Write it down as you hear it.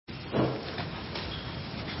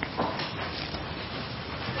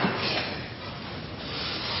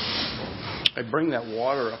I bring that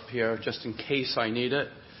water up here just in case I need it,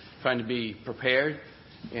 trying to be prepared.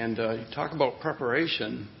 And you talk about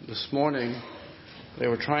preparation. This morning, they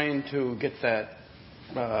were trying to get that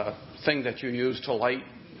thing that you use to light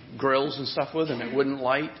grills and stuff with, and it wouldn't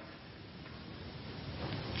light.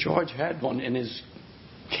 George had one in his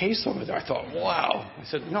case over there. I thought, wow. I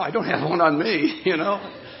said, no, I don't have one on me,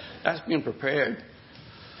 That's being prepared.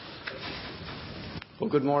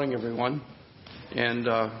 Well, good morning, everyone. And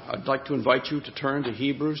I'd like to invite you to turn to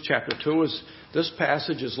Hebrews chapter 2. This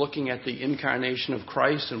passage is looking at the incarnation of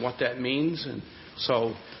Christ and what that means. And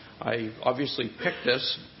so I obviously picked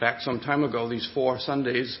this back some time ago, these 4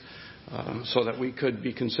 Sundays, so that we could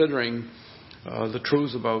be considering the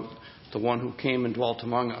truths about the one who came and dwelt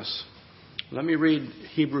among us. Let me read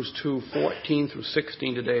Hebrews 2:14 through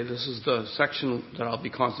 16 today. This is the section that I'll be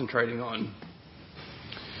concentrating on.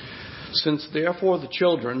 Since therefore the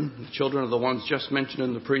children are the ones just mentioned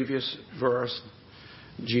in the previous verse,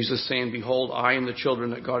 Jesus saying, behold, I am the children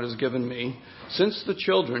that God has given me. Since the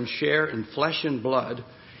children share in flesh and blood,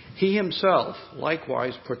 he himself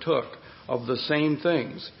likewise partook of the same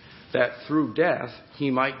things, that through death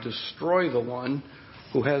he might destroy the one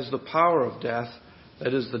who has the power of death,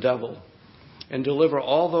 that is the devil, and deliver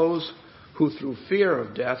all those who through fear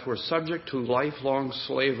of death were subject to lifelong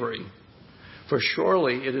slavery. For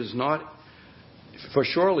surely it is not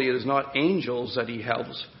angels that he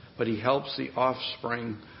helps, but he helps the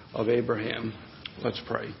offspring of Abraham. Let's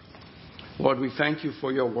pray. Lord, we thank you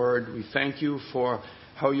for your word. We thank you for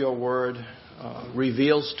how your word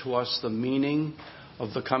reveals to us the meaning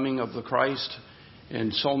of the coming of the Christ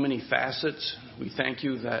in so many facets. We thank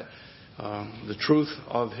you that the truth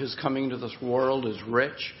of his coming to this world is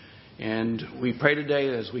rich. And we pray today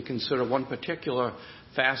as we consider one particular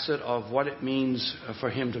facet of what it means for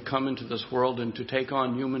him to come into this world and to take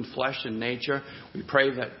on human flesh and nature. We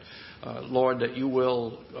pray that, Lord, that you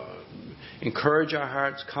will encourage our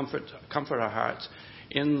hearts, comfort our hearts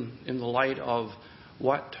in the light of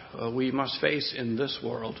what we must face in this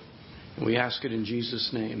world. And we ask it in Jesus'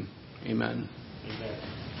 name. Amen.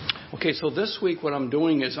 Amen. Okay, so this week what I'm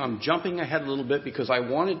doing is I'm jumping ahead a little bit because I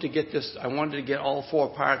wanted to get all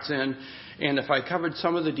 4 parts in. And if I covered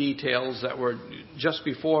some of the details that were just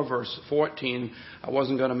before verse 14, I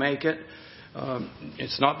wasn't going to make it.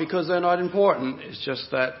 It's not because they're not important. It's just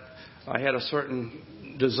that I had a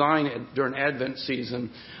certain design during Advent season.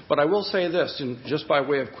 But I will say this, and just by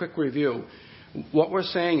way of quick review, what we're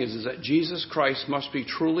saying is that Jesus Christ must be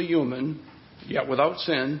truly human, yet without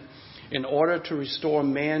sin, in order to restore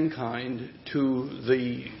mankind to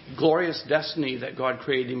the glorious destiny that God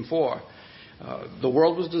created him for. The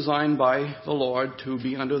world was designed by the Lord to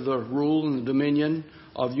be under the rule and the dominion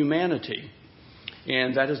of humanity.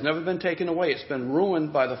 And that has never been taken away. It's been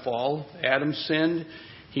ruined by the fall. Adam sinned.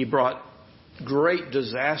 He brought great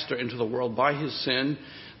disaster into the world by his sin.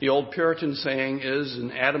 The old Puritan saying is,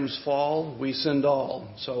 in Adam's fall, we sinned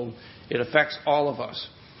all. So it affects all of us.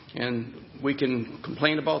 And we can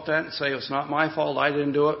complain about that and say, it's not my fault, I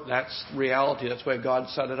didn't do it. That's reality. That's where God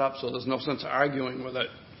set it up, so there's no sense arguing with it.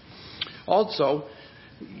 Also,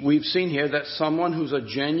 we've seen here that someone who's a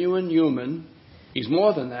genuine human, he's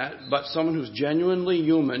more than that, but someone who's genuinely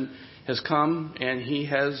human has come and he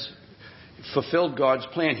has fulfilled God's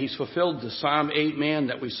plan. He's fulfilled the Psalm 8 man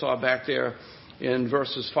that we saw back there in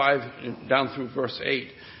verses 5 down through verse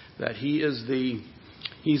 8, that he's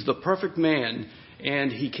the perfect man.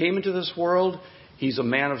 And he came into this world. He's a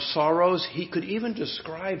man of sorrows. He could even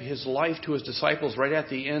describe his life to his disciples right at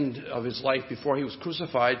the end of his life before he was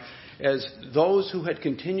crucified as those who had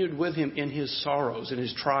continued with him in his sorrows, in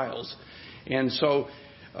his trials. And so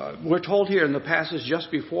we're told here in the passage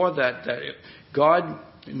just before that God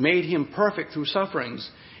made him perfect through sufferings.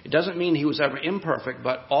 It doesn't mean he was ever imperfect,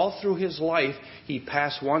 but all through his life, he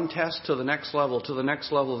passed one test to the next level, to the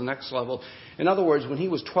next level, the next level. In other words, when he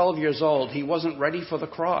was 12 years old, he wasn't ready for the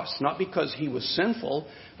cross. Not because he was sinful,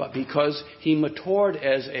 but because he matured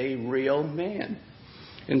as a real man.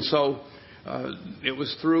 And so it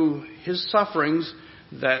was through his sufferings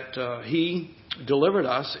that he delivered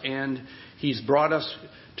us, and he's brought us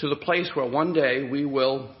to the place where one day we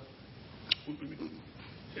will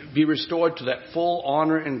be restored to that full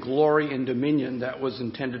honor and glory and dominion that was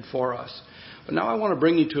intended for us. But now I want to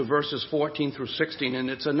bring you to verses 14 through 16, and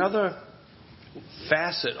it's another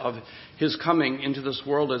facet of his coming into this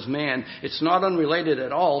world as man. It's not unrelated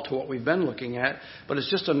at all to what we've been looking at, but it's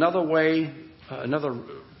just another way, another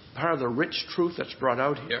part of the rich truth that's brought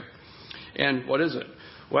out here. And what is it?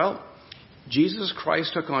 Well, Jesus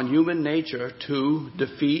Christ took on human nature to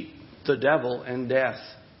defeat the devil and death.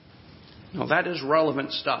 Now that is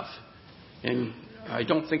relevant stuff. And I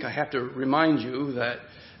don't think I have to remind you that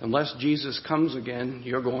unless Jesus comes again,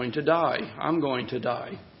 you're going to die. I'm going to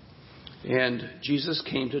die. And Jesus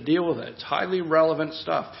came to deal with it. It's highly relevant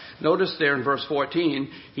stuff. Notice there in verse 14,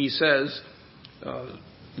 he says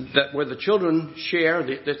that where the children share,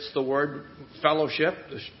 that's the word fellowship,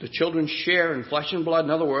 the children share in flesh and blood.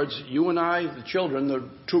 In other words, you and I, the children, the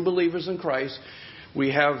true believers in Christ,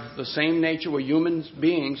 we have the same nature. We're human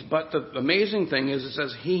beings. But the amazing thing is, it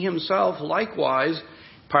says, he himself likewise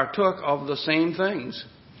partook of the same things.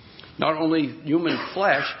 Not only human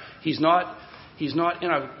flesh, he's not in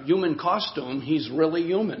a human costume. He's really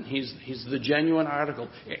human. He's the genuine article.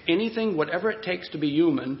 Anything, whatever it takes to be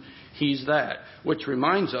human, he's that. Which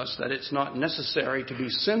reminds us that it's not necessary to be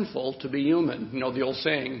sinful to be human. You know the old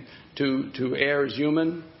saying, to err is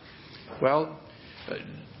human. Well,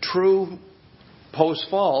 true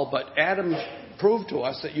post-fall, but Adam proved to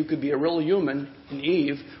us that you could be a real human in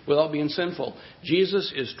Eve without being sinful.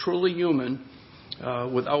 Jesus is truly human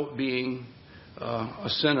without being a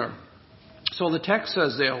sinner. So the text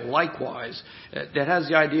says there, likewise. That has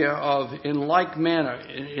the idea of in like manner.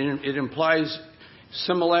 It implies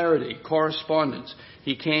similarity, correspondence.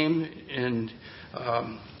 He came and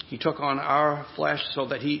he took on our flesh so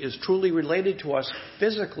that he is truly related to us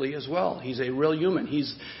physically as well. He's a real human.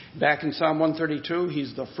 He's back in Psalm 132.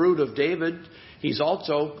 He's the fruit of David. He's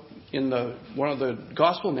also in one of the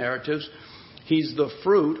gospel narratives. He's the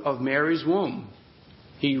fruit of Mary's womb.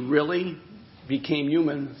 He really became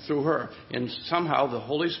human through her. And somehow the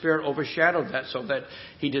Holy Spirit overshadowed that so that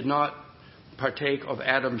he did not partake of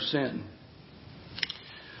Adam's sin.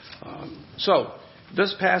 So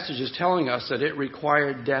this passage is telling us that it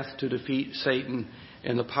required death to defeat Satan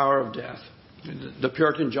and the power of death. The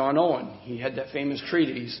Puritan John Owen, he had that famous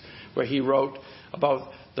treatise where he wrote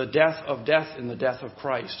about the death of death and the death of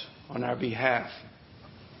Christ on our behalf.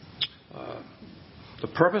 The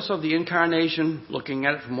purpose of the incarnation, looking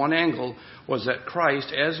at it from one angle, was that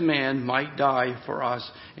Christ, as man, might die for us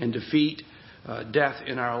and defeat death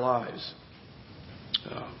in our lives.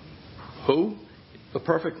 Who? The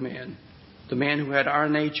perfect man. The man who had our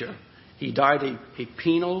nature. He died a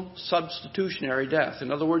penal substitutionary death.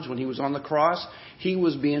 In other words, when he was on the cross, he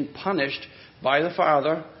was being punished by the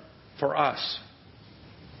Father for us.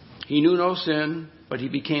 He knew no sin, but he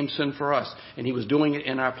became sin for us. And he was doing it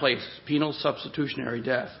in our place. Penal substitutionary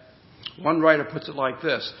death. One writer puts it like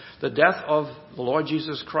this. The death of the Lord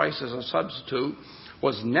Jesus Christ as a substitute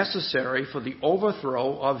was necessary for the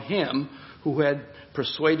overthrow of him who had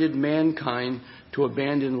persuaded mankind to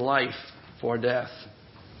abandon life for death.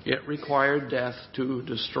 It required death to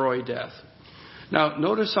destroy death. Now,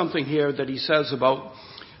 notice something here that he says about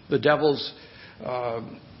the devil's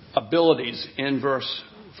abilities in verse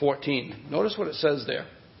 14. Notice what it says there.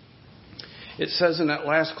 It says in that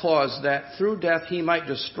last clause that through death he might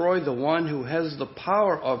destroy the one who has the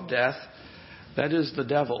power of death, that is the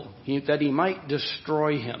devil, that he might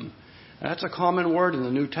destroy him. That's a common word in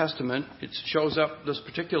the New Testament. It shows up, this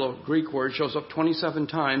particular Greek word shows up 27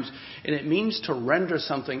 times, and it means to render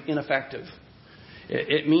something ineffective.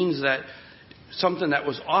 It means that something that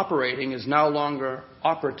was operating is no longer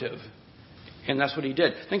operative. And that's what he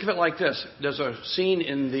did. Think of it like this. There's a scene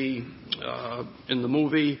in the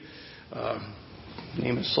movie,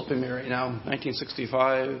 name is slipping me right now,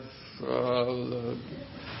 1965,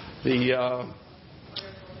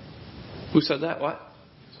 who said that? What?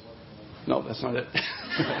 No, that's not it.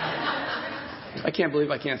 I can't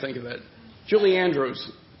believe I can't think of it. Julie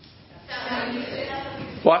Andrews.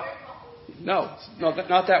 What? No,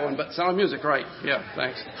 not that one, but Sound of Music, right. Yeah,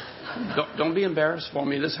 thanks. Don't be embarrassed for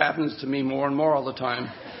me. This happens to me more and more all the time.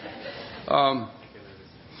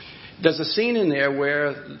 There's a scene in there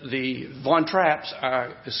where the Von Trapps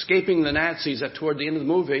are escaping the Nazis toward the end of the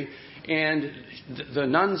movie, and the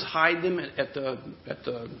nuns hide them at the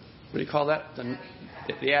what do you call that?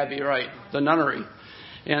 The abbey, right? The nunnery.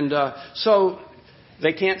 And so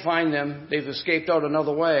they can't find them. They've escaped out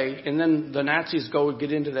another way. And then the Nazis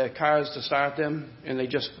get into their cars to start them. And they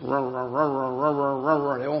just run.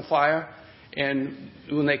 They won't fire. And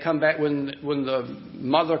when they come back, when the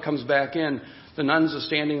mother comes back in, the nuns are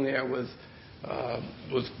standing there with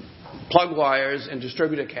plug wires and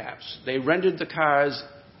distributor caps. They rendered the cars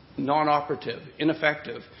non-operative,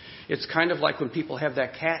 ineffective. It's kind of like when people have their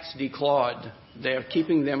cats declawed. They're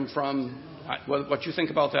keeping them from, what you think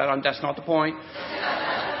about that, that's not the point.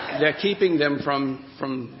 They're keeping them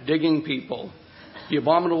from digging people. The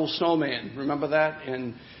abominable snowman, remember that?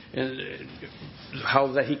 And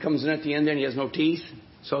how that he comes in at the end and he has no teeth.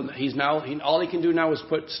 So all he can do now is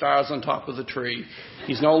put stars on top of the tree.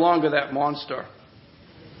 He's no longer that monster.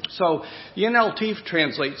 So the NLT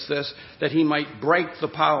translates this, that he might break the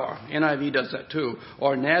power. NIV does that too.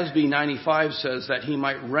 Or NASB 95 says that he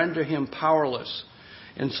might render him powerless.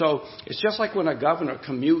 And so it's just like when a governor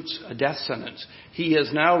commutes a death sentence. He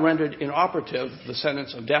has now rendered inoperative the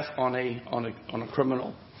sentence of death on a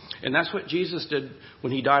criminal. And that's what Jesus did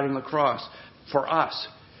when he died on the cross for us.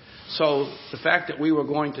 So the fact that we were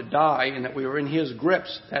going to die and that we were in his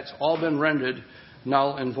grips, that's all been rendered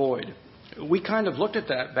null and void. We kind of looked at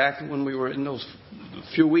that back when we were in those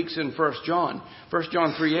few weeks in 1 John. 1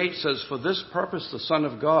 John 3:8 says, "For this purpose the Son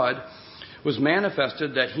of God was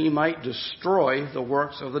manifested that he might destroy the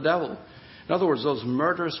works of the devil." In other words, those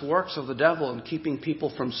murderous works of the devil and keeping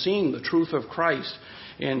people from seeing the truth of Christ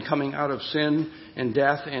and coming out of sin and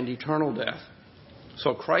death and eternal death.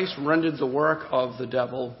 So Christ rendered the work of the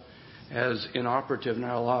devil as inoperative in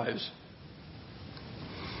our lives.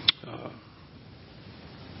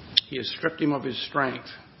 He has stripped him of his strength.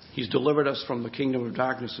 He's delivered us from the kingdom of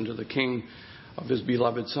darkness into the king of his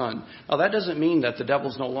beloved Son. Now, that doesn't mean that the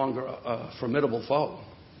devil's no longer a formidable foe.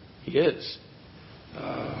 He is.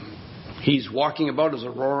 He's walking about as a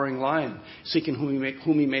roaring lion, seeking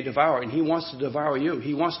whom he may devour. And he wants to devour you.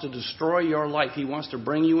 He wants to destroy your life. He wants to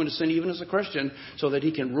bring you into sin, even as a Christian, so that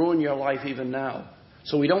he can ruin your life even now.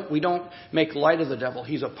 So we don't make light of the devil.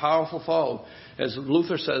 He's a powerful foe. As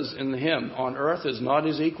Luther says in the hymn, "On earth is not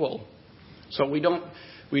his equal." So we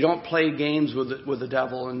don't play games with the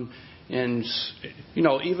devil. And you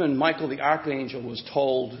know, even Michael the archangel was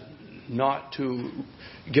told not to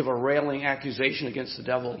give a railing accusation against the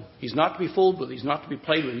devil. He's not to be fooled with. He's not to be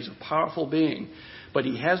played with. He's a powerful being. But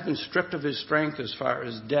he has been stripped of his strength as far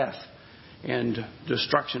as death and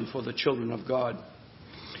destruction for the children of God.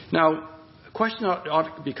 Now, a question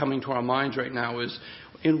ought to be coming to our minds right now is,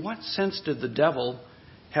 in what sense did the devil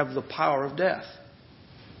have the power of death?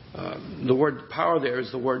 The word power there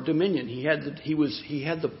is the word dominion. He had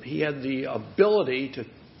the ability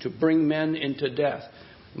to bring men into death.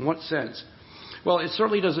 In what sense? Well, it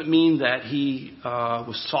certainly doesn't mean that he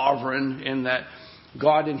was sovereign and that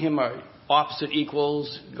God and him are opposite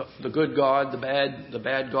equals. The good God, the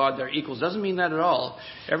bad God, they're equals. Doesn't mean that at all.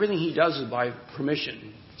 Everything he does is by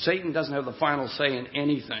permission. Satan doesn't have the final say in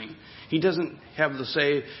anything. He doesn't have the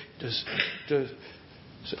say to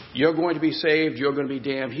you're going to be saved, you're going to be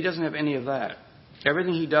damned. He doesn't have any of that.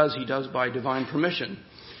 Everything he does by divine permission.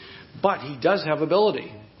 But he does have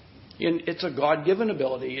ability. And it's a God-given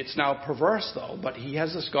ability. It's now perverse, though, but he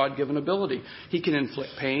has this God-given ability. He can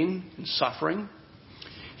inflict pain and suffering.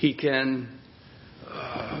 He can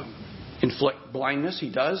inflict blindness. He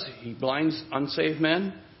does. He blinds unsaved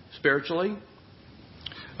men spiritually.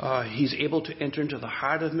 He's able to enter into the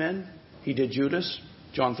heart of men. He did Judas.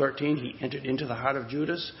 John 13, he entered into the heart of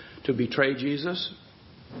Judas to betray Jesus.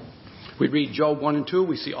 We read Job 1 and 2.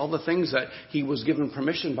 We see all the things that he was given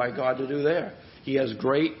permission by God to do there. He has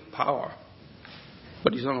great power,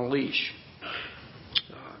 but he's on a leash.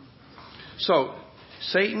 So,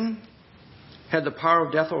 Satan had the power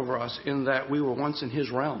of death over us in that we were once in his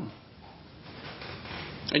realm.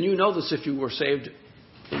 And you know this if you were saved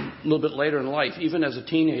a little bit later in life, even as a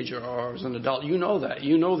teenager or as an adult. You know that.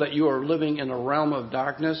 You know that you are living in a realm of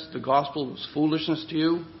darkness. The gospel was foolishness to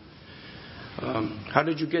you. How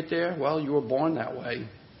did you get there? Well, you were born that way.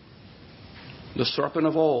 The serpent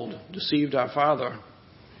of old deceived our father.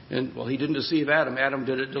 And, well, he didn't deceive Adam. Adam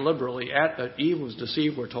did it deliberately. Eve was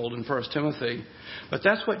deceived, we're told in 1 Timothy. But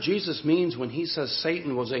that's what Jesus means when he says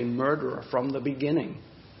Satan was a murderer from the beginning.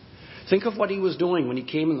 Think of what he was doing when he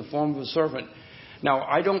came in the form of a serpent. Now,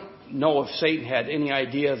 I don't know if Satan had any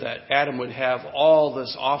idea that Adam would have all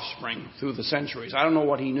this offspring through the centuries. I don't know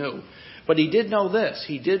what he knew. But he did know this.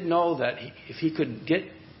 He did know that if he could get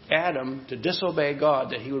Adam to disobey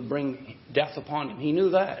God, that he would bring death upon him. He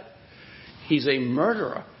knew that. He's a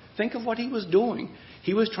murderer. Think of what he was doing.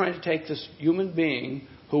 He was trying to take this human being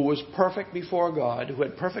who was perfect before God, who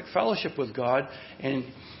had perfect fellowship with God, and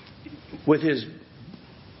with his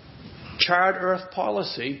charred earth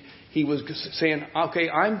policy, he was saying, okay,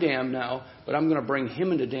 I'm damned now, but I'm going to bring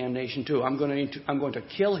him into damnation too. I'm going to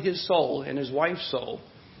kill his soul and his wife's soul.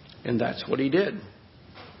 And that's what he did.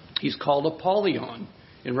 He's called Apollyon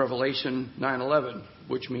in Revelation 9:11,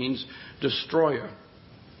 which means destroyer.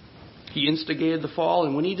 He instigated the fall,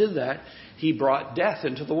 and when he did that, he brought death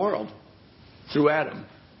into the world through Adam.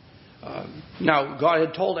 Now, God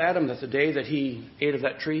had told Adam that the day that he ate of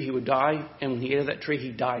that tree, he would die, and when he ate of that tree,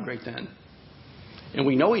 he died right then. And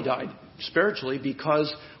we know he died spiritually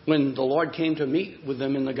because when the Lord came to meet with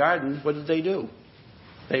them in the garden, what did they do?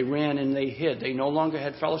 They ran and they hid. They no longer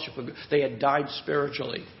had fellowship with God. They had died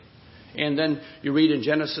spiritually. And then you read in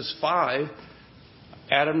Genesis 5,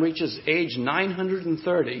 Adam reaches age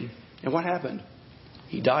 930, and what happened?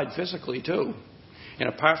 He died physically too. And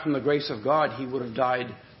apart from the grace of God, he would have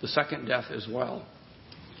died the second death as well.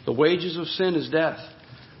 The wages of sin is death,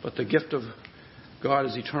 but the gift of God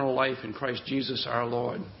is eternal life in Christ Jesus our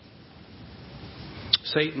Lord.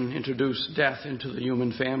 Satan introduced death into the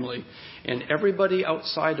human family, and everybody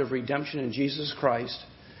outside of redemption in Jesus Christ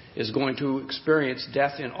is going to experience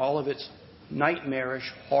death in all of its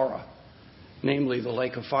nightmarish horror, namely the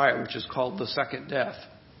lake of fire, which is called the second death.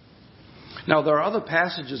 Now, there are other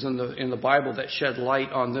passages in the Bible that shed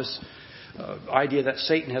light on this idea that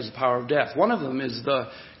Satan has the power of death. One of them is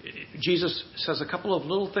Jesus says a couple of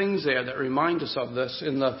little things there that remind us of this.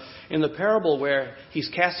 In the parable where he's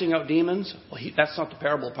casting out demons, that's not the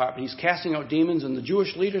parable part, but he's casting out demons, and the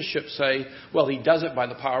Jewish leadership say, well, he does it by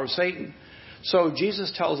the power of Satan. So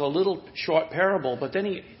Jesus tells a little short parable, but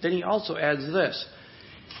then he also adds this.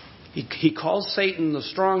 He calls Satan the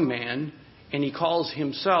strong man, and he calls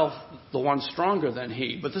himself the one stronger than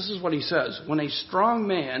he. But this is what he says. When a strong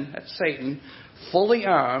man, that's Satan, fully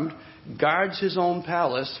armed, guards his own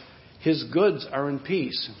palace, his goods are in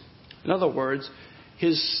peace. In other words,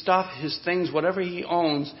 his stuff, his things, whatever he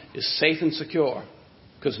owns is safe and secure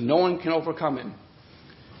because no one can overcome him.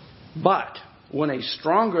 But when a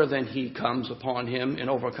stronger than he comes upon him and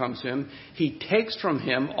overcomes him, he takes from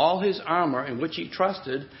him all his armor in which he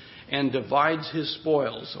trusted and divides his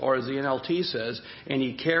spoils, or as the NLT says, and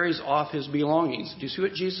he carries off his belongings. Do you see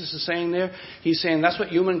what Jesus is saying there? He's saying that's what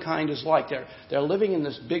humankind is like. They're living in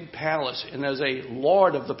this big palace, and there's a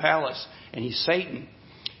lord of the palace, and he's Satan.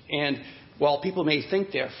 And while people may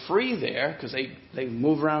think they're free there, because they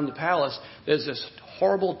move around the palace, there's this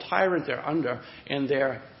horrible tyrant they're under, and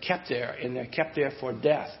they're kept there for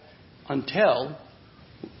death, until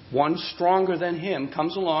one stronger than him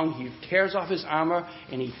comes along, he tears off his armor,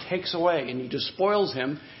 and he takes away, and he despoils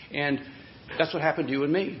him. And that's what happened to you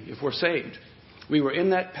and me if we're saved. We were in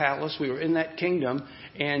that palace, we were in that kingdom,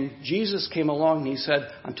 and Jesus came along and he said,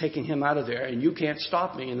 I'm taking him out of there, and you can't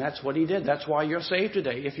stop me. And that's what he did. That's why you're saved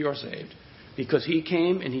today, if you're saved. Because he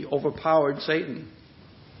came and he overpowered Satan.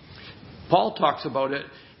 Paul talks about it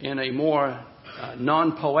in a more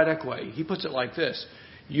non-poetic way. He puts it like this.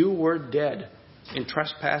 You were dead in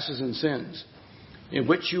trespasses and sins, in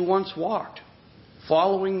which you once walked,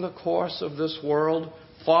 following the course of this world,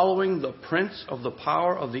 following the prince of the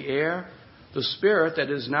power of the air, the spirit that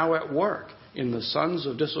is now at work in the sons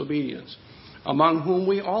of disobedience, among whom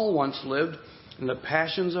we all once lived in the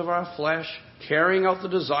passions of our flesh, carrying out the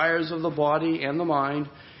desires of the body and the mind,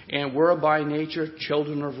 and were by nature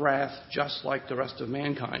children of wrath, just like the rest of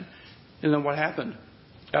mankind. And then what happened?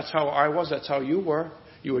 That's how I was. That's how you were.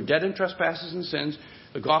 You were dead in trespasses and sins.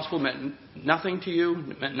 The gospel meant nothing to you,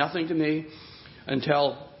 meant nothing to me,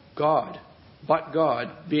 until God,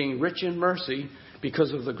 being rich in mercy,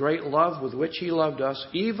 because of the great love with which he loved us,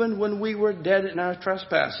 even when we were dead in our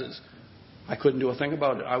trespasses. I couldn't do a thing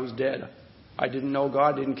about it. I was dead. I didn't know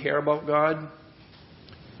God, didn't care about God.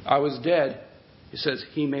 I was dead. He says,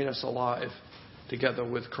 he made us alive together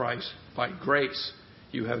with Christ. By grace,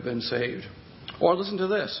 you have been saved. Or listen to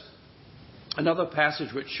this. Another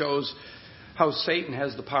passage which shows how Satan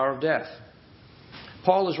has the power of death.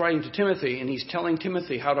 Paul is writing to Timothy, and he's telling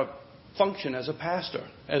Timothy how to function as a pastor,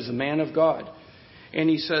 as a man of God. And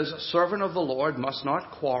he says, servant of the Lord must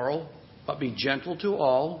not quarrel, but be gentle to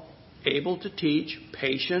all, able to teach,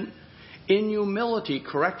 patient, in humility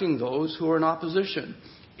correcting those who are in opposition,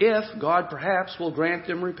 if God perhaps will grant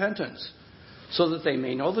them repentance, so that they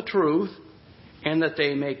may know the truth, and that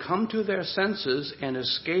they may come to their senses and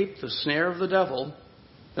escape the snare of the devil.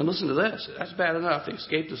 And listen to this. That's bad enough. They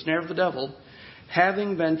escape the snare of the devil,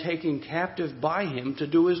 having been taken captive by him to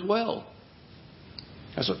do his will.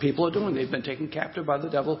 That's what people are doing. They've been taken captive by the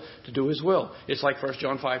devil to do his will. It's like 1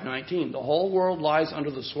 John 5:19. The whole world lies under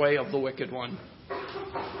the sway of the wicked one.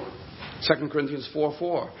 2 Corinthians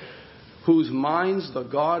 4:4. Whose minds the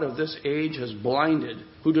God of this age has blinded,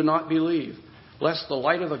 who do not believe, lest the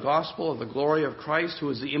light of the gospel of the glory of Christ, who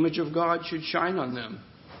is the image of God, should shine on them.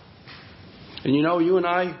 And you know, you and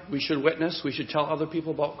I, we should witness, we should tell other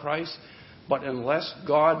people about Christ. But unless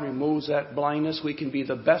God removes that blindness, we can be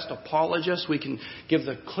the best apologists. We can give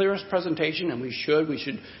the clearest presentation, and we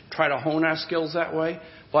should try to hone our skills that way.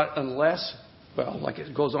 But unless, well, like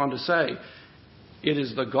it goes on to say, it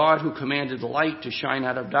is the God who commanded light to shine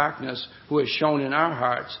out of darkness, who has shown in our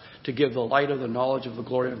hearts to give the light of the knowledge of the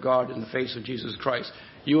glory of God in the face of Jesus Christ.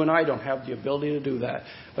 You and I don't have the ability to do that.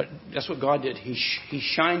 But that's what God did. He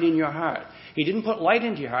shined in your heart. He didn't put light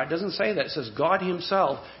into your heart. It doesn't say that. It says God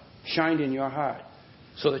himself shined in your heart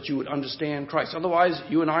so that you would understand Christ. Otherwise,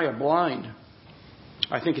 you and I are blind.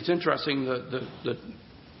 I think it's interesting the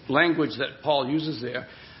language that Paul uses there.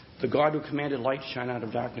 The God who commanded light to shine out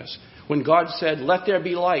of darkness. When God said, "Let there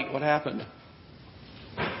be light," what happened?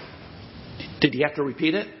 Did he have to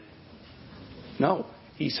repeat it? No.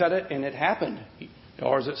 He said it and it happened.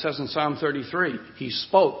 Or as it says in Psalm 33, he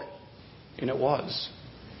spoke and it was.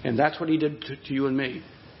 And that's what he did to you and me.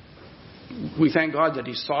 We thank God that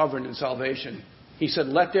he's sovereign in salvation. He said,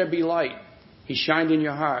 "Let there be light." He shined in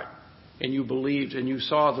your heart and you believed and you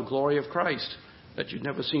saw the glory of Christ that you'd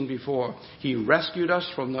never seen before. He rescued us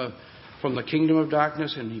from the kingdom of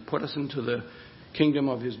darkness and he put us into the kingdom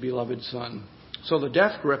of his beloved Son. So the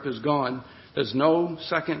death grip is gone. There's no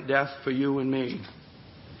second death for you and me.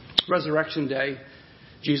 Resurrection Day,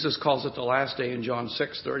 Jesus calls it the last day in John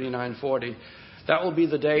 6:39-40. That will be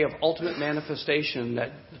the day of ultimate manifestation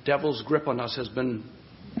that the devil's grip on us has been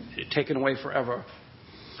taken away forever.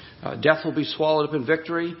 Death will be swallowed up in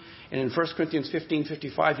victory. And in 1 Corinthians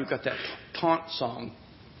 15:55, you've got that taunt song.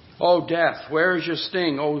 "Oh, death, where is your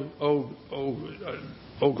sting? Oh,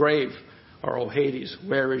 grave," or "Oh, Hades,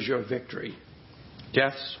 where is your victory?"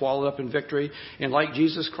 Death swallowed up in victory. And like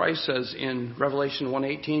Jesus Christ says in Revelation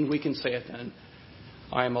 1:18, we can say it then,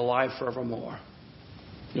 "I am alive forevermore."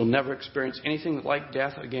 You'll never experience anything like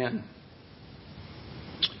death again.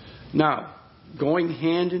 Now, going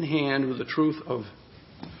hand in hand with the truth of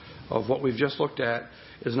what we've just looked at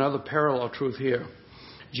is another parallel truth here.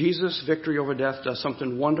 Jesus' victory over death does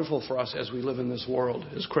something wonderful for us as we live in this world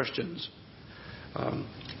as Christians.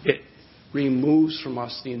 It removes from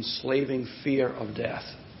us the enslaving fear of death.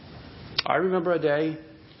 I remember a day,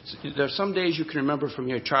 there's some days you can remember from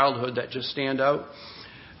your childhood that just stand out.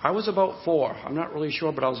 I was about 4. I'm not really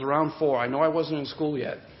sure, but I was around 4. I know I wasn't in school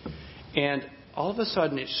yet. And all of a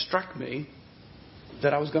sudden it struck me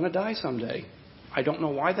that I was going to die someday. I don't know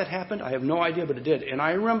why that happened. I have no idea, but it did. And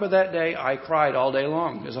I remember that day I cried all day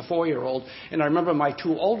long as a 4-year-old. And I remember my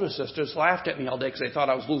 2 older sisters laughed at me all day because they thought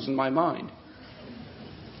I was losing my mind.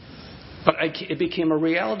 But it became a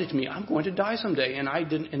reality to me. I'm going to die someday. And I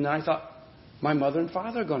didn't. And then I thought, my mother and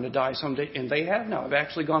father are going to die someday. And they have now. I've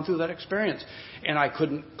actually gone through that experience. And I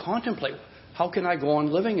couldn't contemplate, how can I go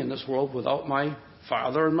on living in this world without my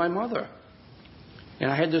father and my mother?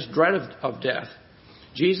 And I had this dread of death.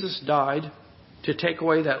 Jesus died to take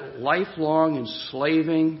away that lifelong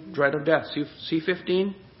enslaving dread of death. See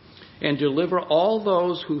 15? And deliver all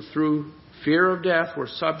those who through fear of death were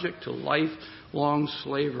subject to lifelong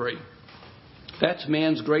slavery. That's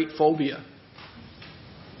man's great phobia.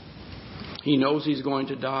 He knows he's going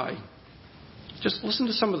to die. Just listen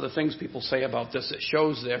to some of the things people say about this. It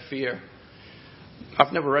shows their fear.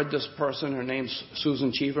 I've never read this person. Her name's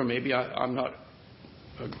Susan Cheever. Maybe I'm not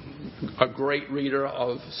a great reader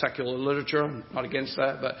of secular literature. I'm not against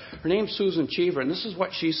that. But her name's Susan Cheever. And this is what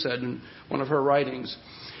she said in one of her writings.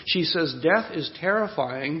 She says, "Death is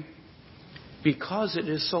terrifying because it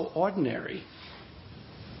is so ordinary.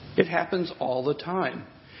 It happens all the time."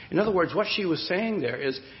 In other words, what she was saying there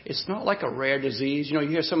is, it's not like a rare disease. You know, you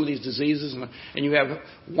hear some of these diseases and you have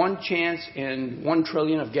one chance in 1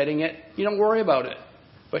 trillion of getting it. You don't worry about it.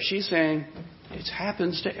 But she's saying, it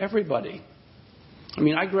happens to everybody. I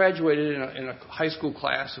mean, I graduated in a high school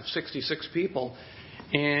class of 66 people,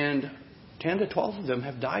 and 10 to 12 of them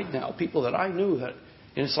have died now. People that I knew that,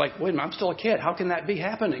 and it's like, wait a minute, I'm still a kid. How can that be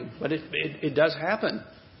happening? But it does happen.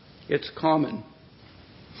 It's common.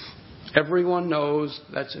 Everyone knows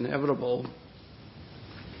that's inevitable.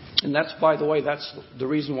 And that's, by the way, that's the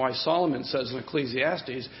reason why Solomon says in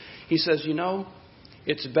Ecclesiastes, he says, you know,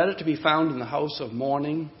 it's better to be found in the house of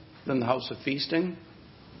mourning than the house of feasting.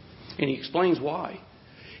 And he explains why.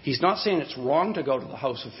 He's not saying it's wrong to go to the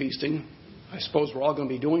house of feasting. I suppose we're all going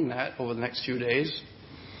to be doing that over the next few days.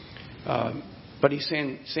 But he's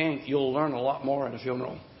saying you'll learn a lot more at a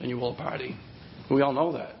funeral than you will at a party. We all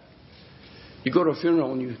know that. You go to a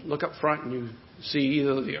funeral and you look up front and you see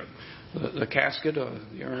either the casket or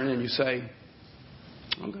the urn and you say,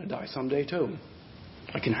 I'm going to die someday too.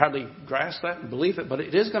 I can hardly grasp that and believe it, but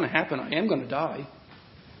it is going to happen. I am going to die.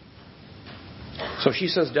 So she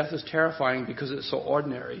says death is terrifying because it's so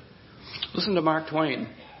ordinary. Listen to Mark Twain.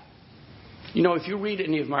 You know, if you read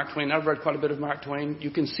any of Mark Twain, I've read quite a bit of Mark Twain,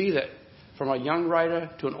 you can see that from a young writer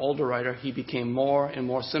to an older writer, he became more and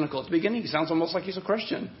more cynical. At the beginning, he sounds almost like he's a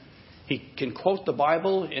Christian. He can quote the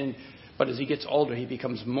Bible, but as he gets older, he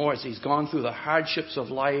becomes more, as he's gone through the hardships of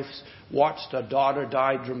life, watched a daughter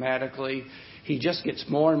die dramatically, he just gets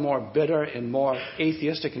more and more bitter and more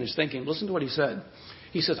atheistic in his thinking. Listen to what he said.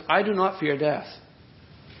 He says, I do not fear death.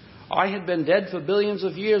 I had been dead for billions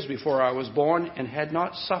of years before I was born and had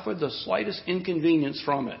not suffered the slightest inconvenience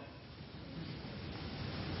from it.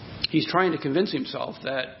 He's trying to convince himself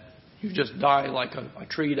that you just die like a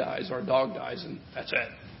tree dies or a dog dies, and that's it.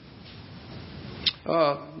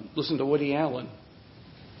 Listen to Woody Allen.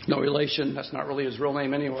 No relation. That's not really his real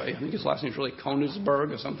name anyway. I think his last name's really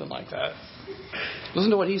Konigsberg or something like that. Listen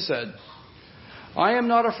to what he said. I am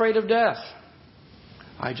not afraid of death.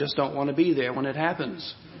 I just don't want to be there when it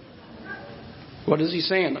happens. What is he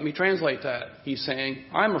saying? Let me translate that. He's saying,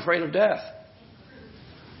 I'm afraid of death.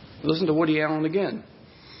 Listen to Woody Allen again.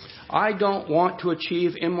 I don't want to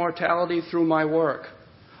achieve immortality through my work.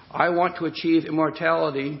 I want to achieve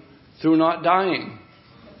immortality through not dying.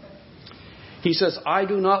 He says, I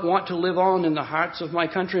do not want to live on in the hearts of my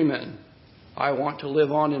countrymen. I want to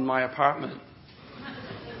live on in my apartment.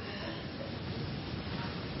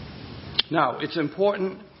 Now, it's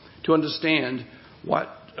important to understand what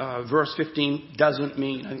verse 15 doesn't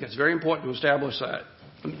mean. I think it's very important to establish that.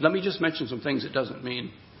 Let me just mention some things it doesn't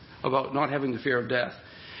mean about not having the fear of death.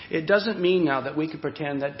 It doesn't mean now that we can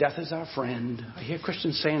pretend that death is our friend. I hear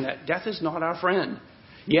Christians saying that. Death is not our friend.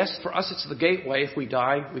 Yes, for us it's the gateway. If we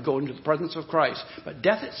die, we go into the presence of Christ. But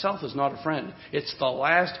death itself is not a friend. It's the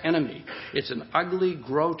last enemy. It's an ugly,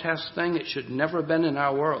 grotesque thing. It should never have been in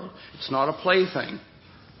our world. It's not a plaything.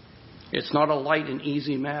 It's not a light and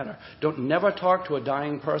easy matter. Don't never talk to a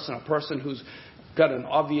dying person, a person who's got an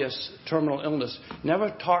obvious terminal illness.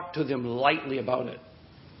 Never talk to them lightly about it.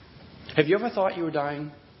 Have you ever thought you were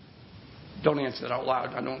dying? Don't answer that out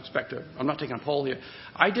loud. I don't expect to. I'm not taking a poll here.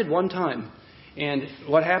 I did one time. And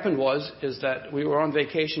what happened is that we were on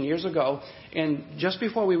vacation years ago, and just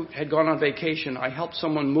before we had gone on vacation, I helped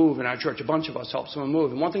someone move in our church. A bunch of us helped someone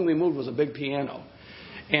move. And one thing we moved was a big piano.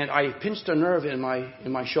 And I pinched a nerve in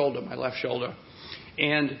my shoulder, my left shoulder.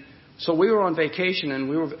 And so we were on vacation, and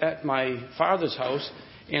we were at my father's house,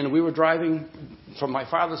 and we were driving from my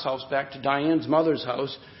father's house back to Diane's mother's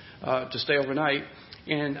house to stay overnight.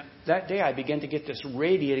 And that day I began to get this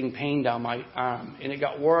radiating pain down my arm, and it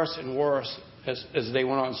got worse and worse as the day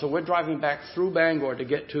went on. So we're driving back through Bangor to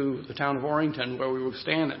get to the town of Orrington, where we were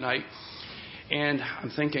staying at night. And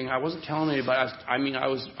I'm thinking, I wasn't telling anybody.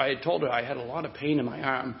 I had told her I had a lot of pain in my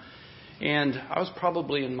arm. And I was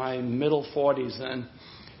probably in my middle 40s then.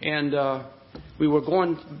 And we were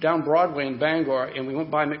going down Broadway in Bangor, and we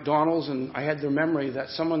went by McDonald's, and I had the memory that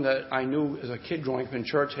someone that I knew as a kid growing up in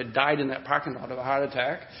church had died in that parking lot of a heart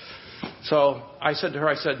attack. So I said to her,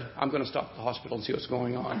 I'm going to stop at the hospital and see what's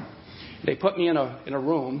going on. They put me in a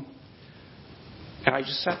room, and I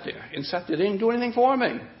just sat there. They didn't do anything for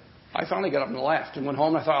me. I finally got up and left and went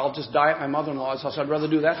home. I thought, I'll just die at my mother-in-law's house. I'd rather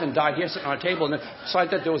do that than die here sitting on a table. And then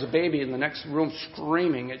beside that, there was a baby in the next room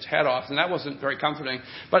screaming its head off. And that wasn't very comforting.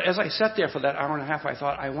 But as I sat there for that hour and a half, I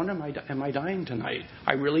thought, I wonder, am I dying tonight?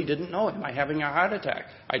 I really didn't know. Am I having a heart attack?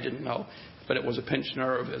 I didn't know. But it was a pinched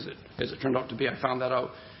nerve, as it turned out to be. I found that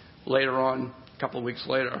out later on, a couple of weeks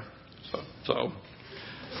later.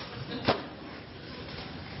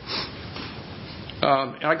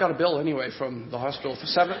 And I got a bill anyway from the hospital for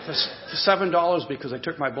 $7 because they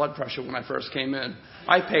took my blood pressure when I first came in.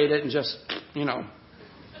 I paid it and just,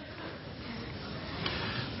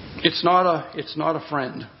 it's not a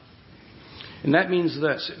friend. And that means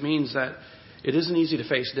this. It means that it isn't easy to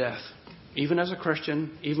face death. Even as a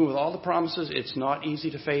Christian, even with all the promises, it's not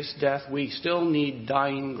easy to face death. We still need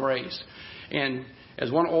dying grace. And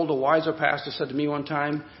as one older, wiser pastor said to me one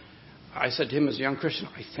time, I said to him as a young Christian,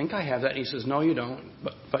 I think I have that. And he says, no, you don't,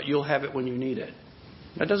 but you'll have it when you need it.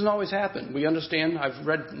 That doesn't always happen. We understand. I've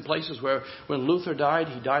read in places where when Luther died,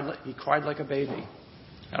 he cried like a baby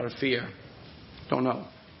out of fear. Don't know.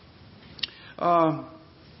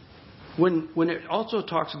 When it also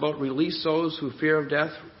talks about release those who fear of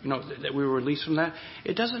death, that we were released from that,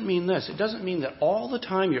 it doesn't mean this. It doesn't mean that all the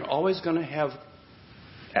time you're always going to have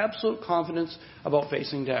absolute confidence about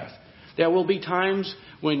facing death. There will be times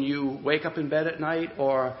when you wake up in bed at night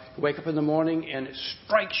or wake up in the morning and it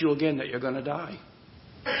strikes you again that you're going to die.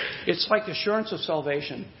 It's like assurance of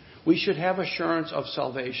salvation. We should have assurance of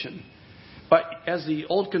salvation. But as the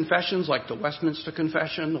old confessions, like the Westminster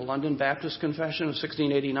Confession, the London Baptist Confession of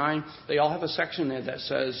 1689, they all have a section there that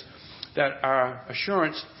says that our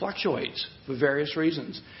assurance fluctuates for various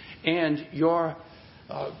reasons. And your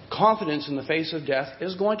confidence in the face of death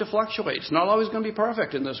is going to fluctuate. It's not always going to be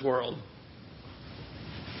perfect in this world.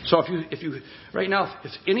 So if you right now,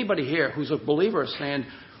 if anybody here who's a believer is saying,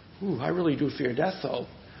 I really do fear death though,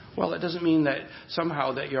 well, it doesn't mean that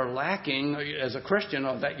somehow that you're lacking as a Christian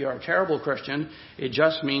or that you're a terrible Christian. It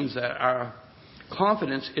just means that our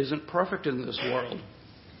confidence isn't perfect in this world.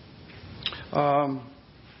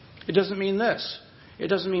 It doesn't mean this. It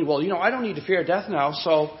doesn't mean, I don't need to fear death now,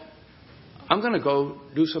 so I'm going to go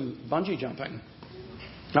do some bungee jumping.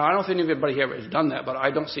 Now, I don't think anybody here has done that, but I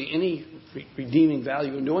don't see any redeeming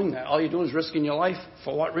value in doing that. All you're doing is risking your life.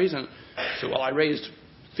 For what reason? So, well, I raised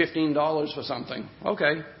 $15 for something.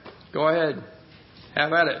 Okay, go ahead.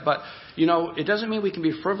 Have at it. But, it doesn't mean we can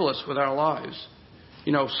be frivolous with our lives.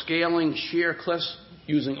 Scaling sheer cliffs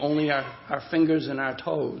using only our fingers and our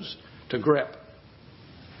toes to grip.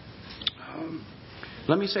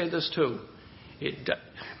 Let me say this too.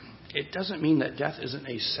 It doesn't mean that death isn't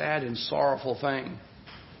a sad and sorrowful thing.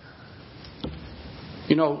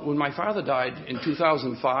 When my father died in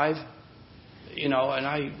 2005, and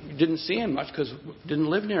I didn't see him much because I didn't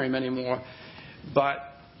live near him anymore. But,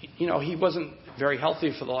 he wasn't very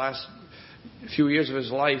healthy for the last few years of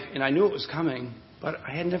his life, and I knew it was coming, but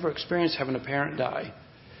I had never experienced having a parent die.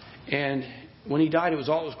 And when he died, it was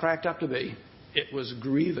all it was cracked up to be. It was a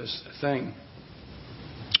grievous thing.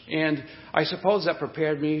 And I suppose that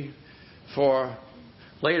prepared me for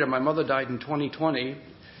later. My mother died in 2020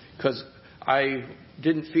 because I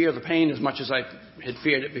didn't fear the pain as much as I had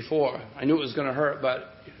feared it before. I knew it was going to hurt, but,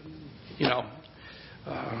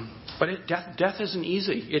 death isn't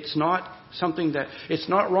easy. It's not something it's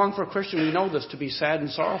not wrong for a Christian, we know this, to be sad and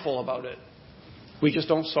sorrowful about it. We just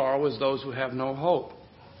don't sorrow as those who have no hope.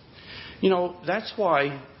 That's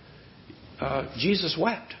why Jesus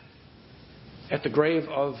wept at the grave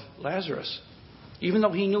of Lazarus. Even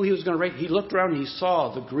though he knew he was going to he looked around and he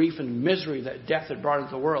saw the grief and misery that death had brought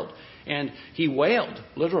into the world. And he wailed,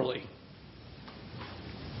 literally.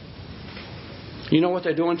 You know what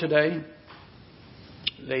they're doing today?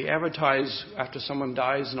 They advertise after someone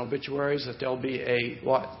dies in obituaries that there'll be a,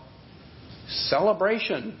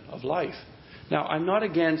 celebration of life. Now, I'm not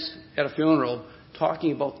against, at a funeral,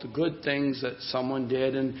 talking about the good things that someone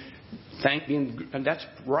did and that's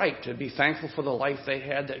right, to be thankful for the life they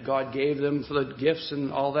had that God gave them, for the gifts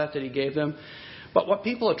and all that He gave them. But what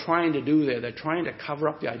people are trying to do there, they're trying to cover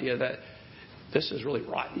up the idea that this is really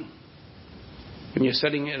rotten. When you're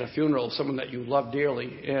sitting at a funeral of someone that you love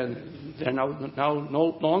dearly and they're now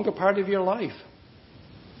no longer part of your life.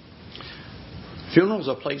 Funerals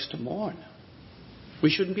are a place to mourn. We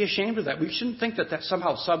shouldn't be ashamed of that. We shouldn't think that that's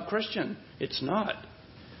somehow sub-Christian. It's not.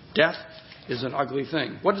 Death is an ugly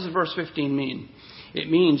thing. What does verse 15 mean? It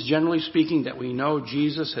means, generally speaking, that we know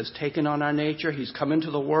Jesus has taken on our nature. He's come into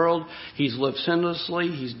the world. He's lived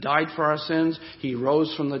sinlessly. He's died for our sins. He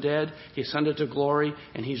rose from the dead. He ascended to glory,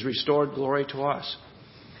 and He's restored glory to us.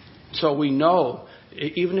 So we know,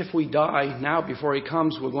 even if we die now before He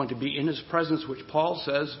comes, we're going to be in His presence, which Paul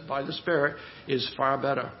says, by the Spirit, is far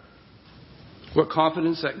better. We're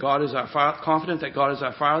confident that God is our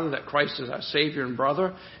Father, that Christ is our Savior and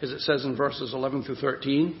brother, as it says in verses 11 through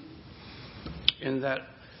 13, and that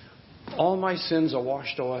all my sins are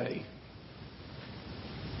washed away.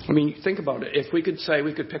 I mean, think about it. If we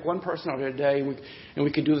could pick one person out here today, and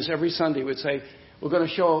we could do this every Sunday, we'd say, we've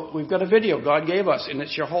got a video God gave us, and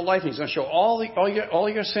it's your whole life, and He's going to show all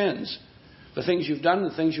your sins, the things you've done,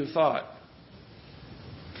 the things you thought.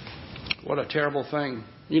 What a terrible thing.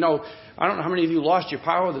 I don't know how many of you lost your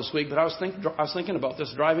power this week, but I was thinking about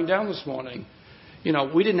this driving down this morning.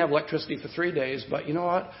 We didn't have electricity for 3 days, but you know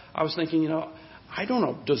what? I was thinking, I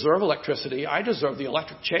don't deserve electricity. I deserve the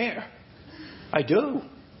electric chair. I do.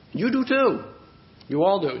 You do too. You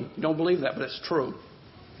all do. You don't believe that, but it's true.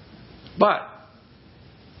 But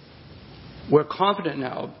we're confident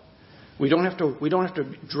now. We don't have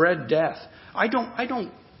to dread death. I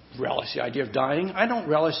don't relish the idea of dying. I don't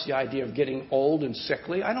relish the idea of getting old and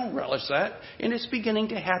sickly. I don't relish that. And it's beginning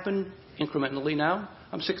to happen incrementally now.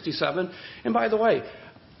 I'm 67. And by the way,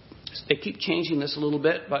 they keep changing this a little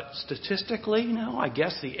bit, but statistically now, I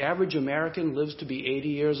guess the average American lives to be 80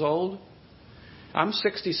 years old. I'm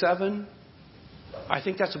 67. I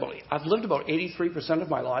think I've lived about 83% of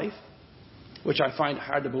my life, which I find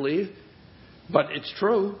hard to believe, but it's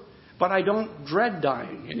true. But I don't dread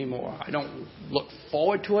dying anymore. I don't look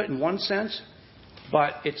forward to it in one sense,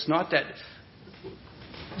 but it's not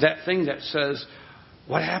that thing that says,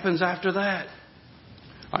 what happens after that?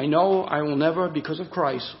 I know I will never, because of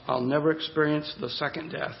Christ, I'll never experience the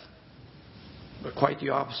second death, but quite the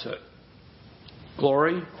opposite.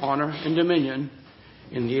 Glory, honor, and dominion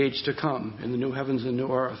in the age to come, in the new heavens and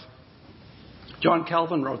new earth. John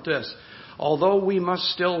Calvin wrote this, although we must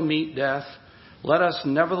still meet death, let us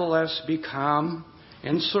nevertheless be calm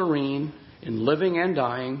and serene in living and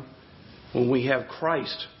dying when we have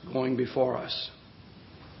Christ going before us.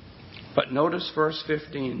 But notice verse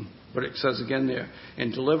 15, what it says again there.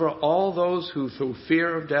 And deliver all those who through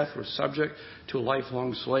fear of death were subject to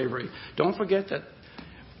lifelong slavery. Don't forget that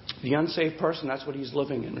the unsaved person, that's what he's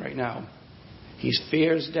living in right now. He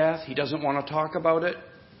fears death. He doesn't want to talk about it.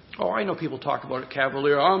 Oh, I know people talk about it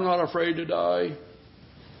cavalier. I'm not afraid to die.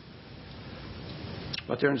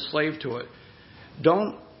 But they're enslaved to it.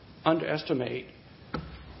 Don't underestimate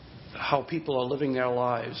how people are living their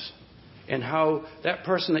lives and how that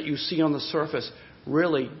person that you see on the surface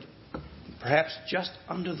really, perhaps just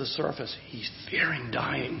under the surface, he's fearing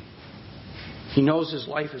dying. He knows his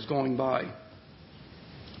life is going by.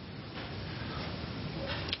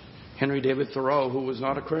 Henry David Thoreau, who was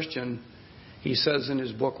not a Christian, he says in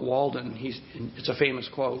his book Walden, it's a famous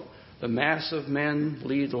quote, "The mass of men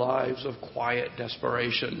lead lives of quiet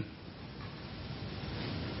desperation."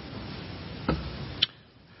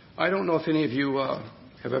 I don't know if any of you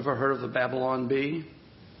have ever heard of the Babylon Bee.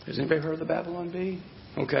 Has anybody heard of the Babylon Bee?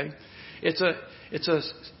 Okay. It's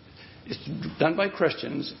done by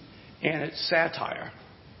Christians, and it's satire.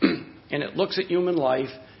 And it looks at human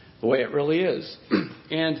life the way it really is.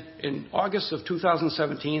 And in August of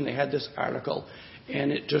 2017, they had this article,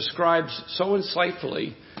 and it describes so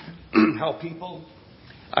insightfully how people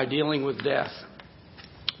are dealing with death.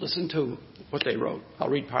 Listen to what they wrote. I'll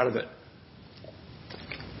read part of it.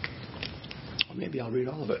 Or maybe I'll read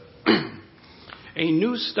all of it. A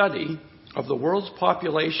new study of the world's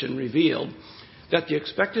population revealed that the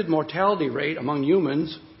expected mortality rate among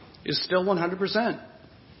humans is still 100%.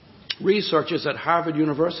 Researchers at Harvard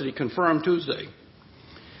University confirmed Tuesday.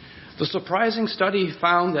 The surprising study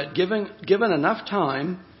found that given enough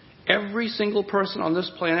time, every single person on this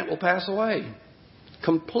planet will pass away,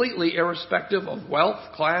 completely irrespective of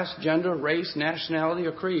wealth, class, gender, race, nationality,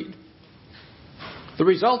 or creed. The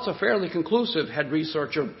results are fairly conclusive, head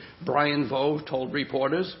researcher Brian Vove told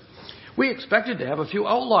reporters. We expected to have a few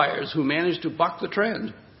outliers who managed to buck the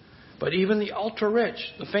trend, but even the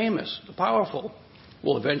ultra-rich, the famous, the powerful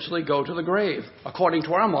will eventually go to the grave, according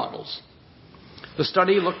to our models. The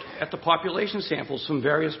study looked at the population samples from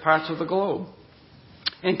various parts of the globe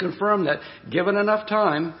and confirmed that given enough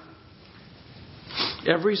time,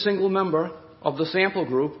 every single member of the sample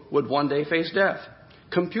group would one day face death.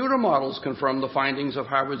 Computer models confirmed the findings of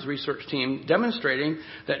Harvard's research team, demonstrating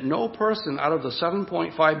that no person out of the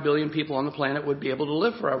 7.5 billion people on the planet would be able to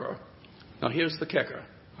live forever. Now here's the kicker.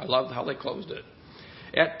 I love how they closed it.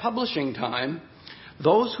 At publishing time,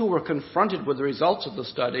 those who were confronted with the results of the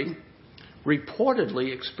study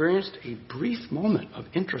reportedly experienced a brief moment of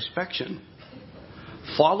introspection,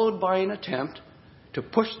 followed by an attempt to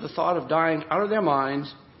push the thought of dying out of their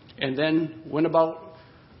minds and then went about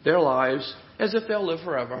their lives as if they'll live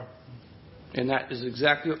forever. And that is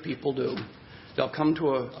exactly what people do. They'll come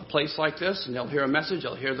to a place like this and they'll hear a message,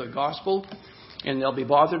 they'll hear the gospel, and they'll be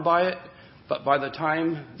bothered by it. But by the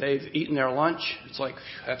time they've eaten their lunch, it's like,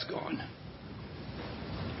 that's gone.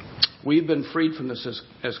 We've been freed from this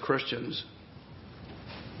as Christians.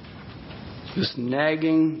 This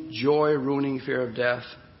nagging, joy-ruining fear of death.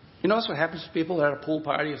 You know, that's what happens to people at a pool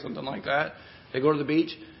party or something like that. They go to the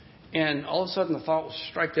beach, and all of a sudden the thought will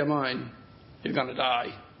strike their mind, you're going to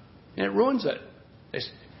die. And it ruins it.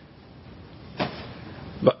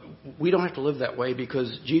 But we don't have to live that way,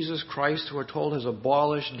 because Jesus Christ, who we're told has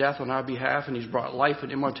abolished death on our behalf, and he's brought life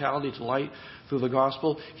and immortality to light through the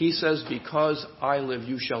gospel. He says, because I live,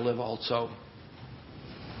 you shall live also.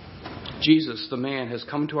 Jesus, the man, has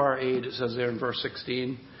come to our aid, it says there in verse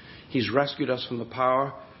 16. He's rescued us from the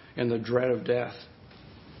power and the dread of death.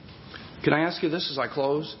 Can I ask you this as I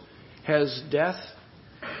close? Has death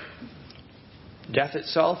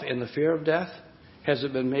itself and the fear of death, has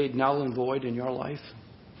it been made null and void in your life?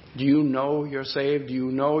 Do you know you're saved? Do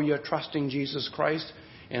you know you're trusting Jesus Christ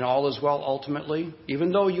and all is well ultimately?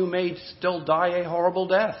 Even though you may still die a horrible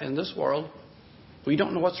death in this world, we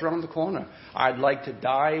don't know what's around the corner. I'd like to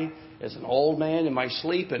die as an old man in my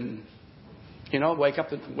sleep and, wake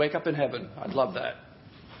up in heaven. I'd love that.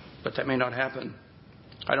 But that may not happen.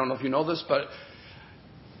 I don't know if you know this, but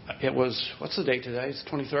it was, what's the date today? It's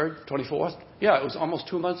 23rd, 24th? Yeah, it was almost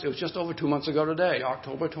 2 months. It was just over 2 months ago today,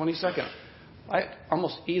 October 22nd. I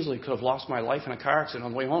almost easily could have lost my life in a car accident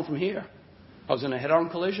on the way home from here. I was in a head-on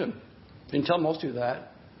collision. Didn't tell most of you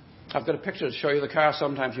that. I've got a picture to show you the car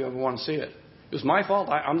sometime if you ever want to see it. It was my fault.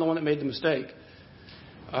 I'm the one that made the mistake.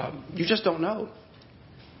 You just don't know.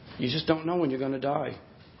 You just don't know when you're going to die.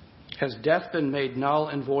 Has death been made null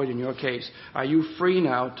and void in your case? Are you free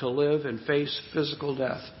now to live and face physical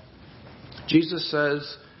death? Jesus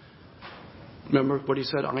says, remember what he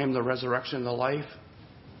said, I am the resurrection and the life.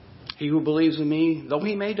 He who believes in me, though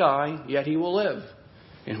he may die, yet he will live.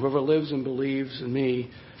 And whoever lives and believes in me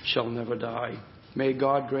shall never die. May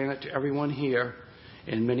God grant it to everyone here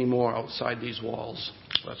and many more outside these walls.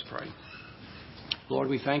 Let's pray. Lord,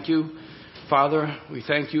 we thank you. Father, we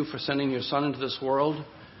thank you for sending your Son into this world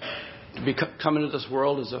to come into this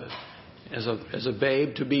world as a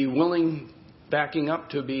babe, to be willing, backing up,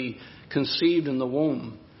 to be conceived in the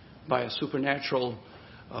womb by a supernatural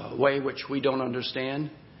way which we don't understand,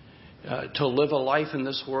 to live a life in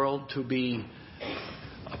this world, to be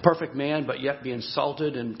a perfect man but yet be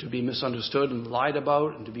insulted and to be misunderstood and lied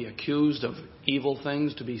about and to be accused of evil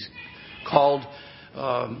things, to be called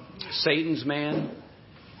Satan's man,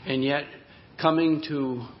 and yet coming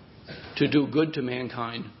to do good to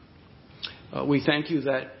mankind. We thank you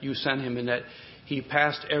that you sent him and that he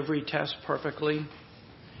passed every test perfectly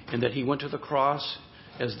and that he went to the cross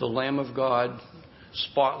as the Lamb of God,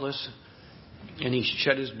 spotless, and he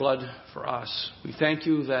shed his blood for us. We thank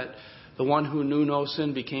you that the one who knew no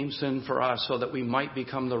sin became sin for us so that we might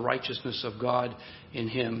become the righteousness of God in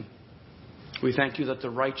him. We thank you that the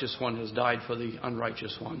righteous one has died for the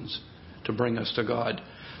unrighteous ones to bring us to God.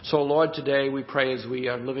 So, Lord, today we pray as we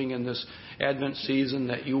are living in this Advent season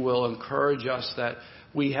that you will encourage us that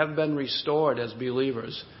we have been restored as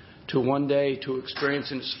believers to one day to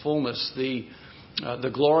experience in its fullness the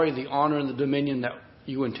glory, the honor, and the dominion that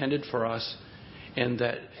you intended for us, and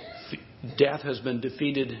that death has been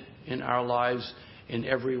defeated in our lives in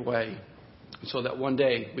every way, so that one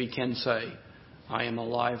day we can say, I am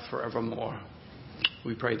alive forevermore.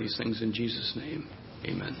 We pray these things in Jesus' name.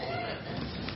 Amen.